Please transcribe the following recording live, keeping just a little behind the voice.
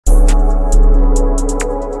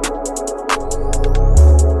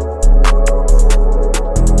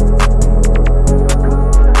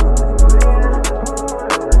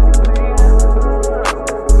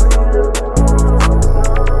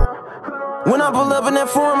When I pull up in that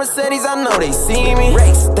foreign Mercedes, I know they see me.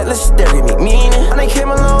 Race, that little stare at me meaning. And they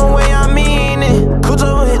came a long way, I mean it.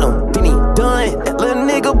 Cujo hit him, then he done. That little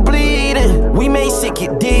nigga bleeding. We made shit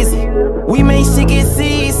get dizzy. We made shit get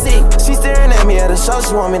seasick. She staring at me at a show,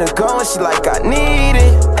 she want me to go, and she like, I need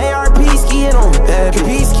it. ARP ski hit him,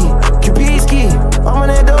 Kupiski. I'm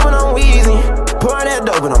on that dope and I'm wheezing. Pour that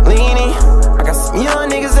dope and I'm leaning. I got some young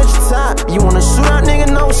niggas at your top. You wanna shoot out,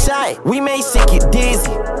 nigga, no shot. We made shit get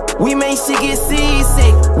dizzy. We made shit get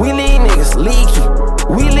seasick. We leave niggas leaky.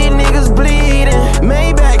 We leave niggas bleeding.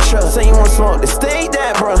 Maybach truck. Say you want smoke to stake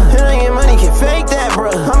that, bruh. And I get money, can fake that,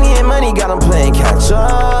 bruh. I'm getting money, got 'em playing catch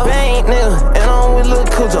up. Bang, nigga, and I'm with Lil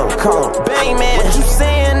Cujo. Call him Bang, man. What you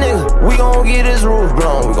saying, nigga? We gon' get this roof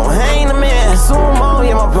blown. We gon' hang the man. Sumo,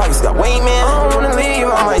 yeah, my pockets got weight, man. I don't wanna leave,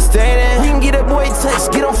 I might stay there. We can get that boy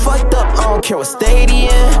touch, get him fucked up. I don't care what state he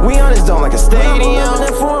in. We on this dome like a stadium. In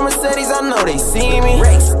that foreign Mercedes, I know they see me.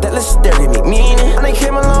 Race, that little stare at me meaning. And they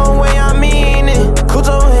came a long way, I mean it.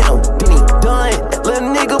 Cujo hit him, then he done. That little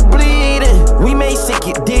nigga bleeding. We made shit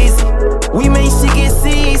get dizzy. We made shit get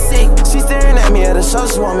seasick. She staring at me at a show,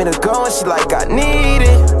 she want me to go, and she like, I need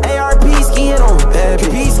it.